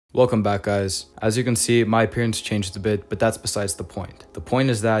Welcome back, guys. As you can see, my appearance changed a bit, but that's besides the point. The point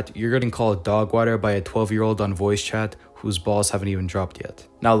is that you're getting called dog water by a 12-year-old on voice chat whose balls haven't even dropped yet.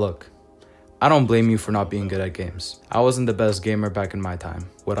 Now look, I don't blame you for not being good at games. I wasn't the best gamer back in my time.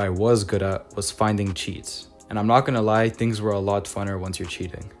 What I was good at was finding cheats. And I'm not gonna lie, things were a lot funner once you're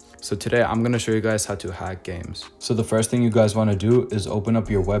cheating. So today I'm gonna show you guys how to hack games. So the first thing you guys wanna do is open up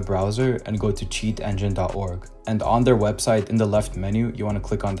your web browser and go to cheatengine.org. And on their website, in the left menu, you wanna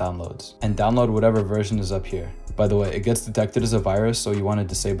click on downloads and download whatever version is up here. By the way, it gets detected as a virus, so you wanna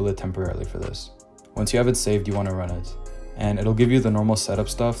disable it temporarily for this. Once you have it saved, you wanna run it. And it'll give you the normal setup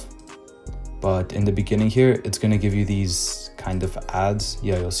stuff. But in the beginning here, it's gonna give you these kind of ads.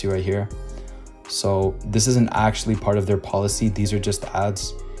 Yeah, you'll see right here. So this isn't actually part of their policy. These are just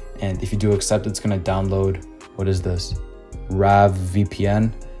ads. And if you do accept, it's gonna download, what is this? Rav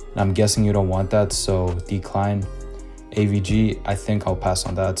VPN. And I'm guessing you don't want that, so decline. AVG, I think I'll pass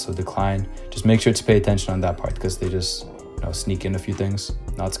on that, so decline. Just make sure to pay attention on that part because they just, sneak in a few things.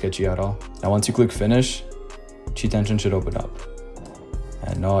 Not sketchy at all. Now, once you click finish, Cheat Engine should open up.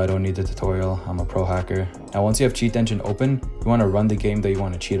 And no, I don't need the tutorial. I'm a pro hacker. Now, once you have Cheat Engine open, you wanna run the game that you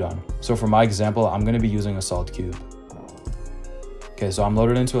wanna cheat on. So for my example, I'm gonna be using Assault Cube. Okay, so I'm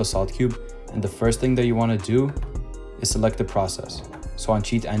loaded into Assault Cube, and the first thing that you want to do is select the process. So on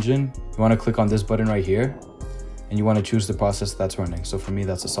Cheat Engine, you want to click on this button right here, and you want to choose the process that's running. So for me,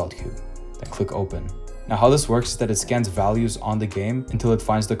 that's Assault Cube. Then click open. Now how this works is that it scans values on the game until it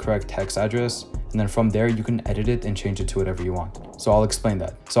finds the correct hex address, and then from there you can edit it and change it to whatever you want. So I'll explain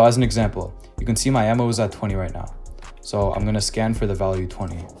that. So as an example, you can see my ammo is at 20 right now. So I'm going to scan for the value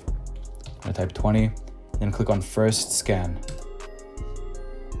 20. I'm going to type 20, then click on first scan.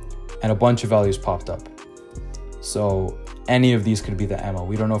 And a bunch of values popped up. So any of these could be the ammo.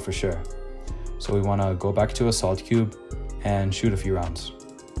 We don't know for sure. So we want to go back to Assault Cube and shoot a few rounds.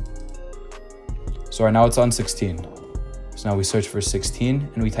 So right now it's on 16. So now we search for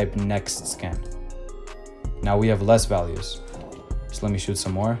 16 and we type next scan. Now we have less values. So let me shoot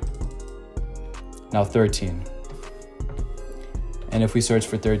some more. Now 13. And if we search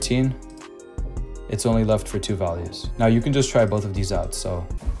for 13, it's only left for 2 values. Now you can just try both of these out. So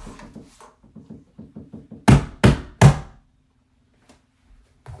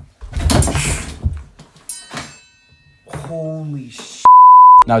holy sh**.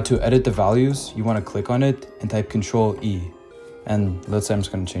 Now to edit the values, you want to click on it and type Control E. And let's say I'm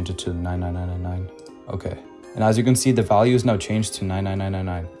just going to change it to 99999. Okay. And as you can see, the value is now changed to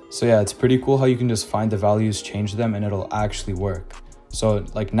 99999. So yeah, it's pretty cool how you can just find the values, change them, and it'll actually work. So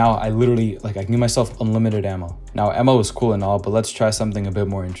like now I literally, I can give myself unlimited ammo. Now ammo is cool and all, but let's try something a bit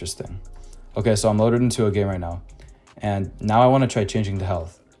more interesting. Okay, so I'm loaded into a game right now. And now I want to try changing the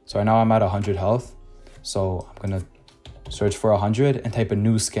health. So right now I'm at 100 health. So I'm going to search for 100 and type a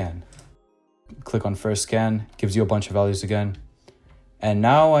new scan. Click on first scan, gives you a bunch of values again. And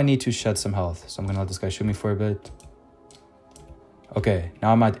now I need to shed some health. So I'm gonna let this guy shoot me for a bit. Okay,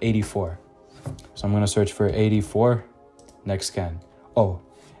 now I'm at 84. So I'm gonna search for 84, next scan. Oh,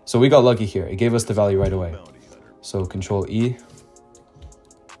 so we got lucky here. It gave us the value right away. So Control E,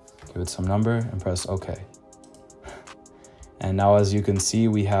 give it some number and press OK. And now as you can see,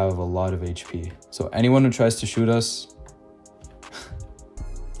 we have a lot of HP. So anyone who tries to shoot us,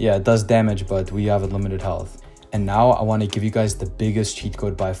 yeah, it does damage, but we have unlimited health. And now I want to give you guys the biggest cheat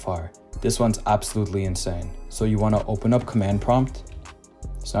code by far. This one's absolutely insane. So you want to open up command prompt.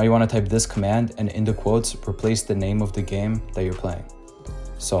 So now you want to type this command and in the quotes, replace the name of the game that you're playing.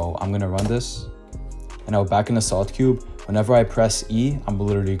 So I'm going to run this. And now back in Assault Cube, whenever I press E, I'm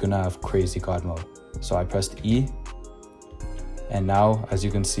literally going to have crazy God mode. So I pressed E. And now, as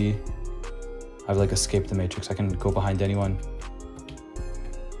you can see, I've escaped the matrix. I can go behind anyone,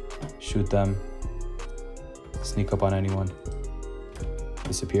 shoot them, sneak up on anyone,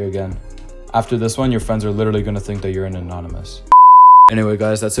 disappear again. After this one, your friends are literally going to think that you're an anonymous. Anyway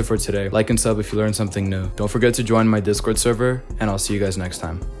guys, that's it for today. Like and sub if you learned something new. Don't forget to join my Discord server, and I'll see you guys next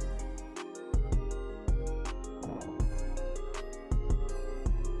time.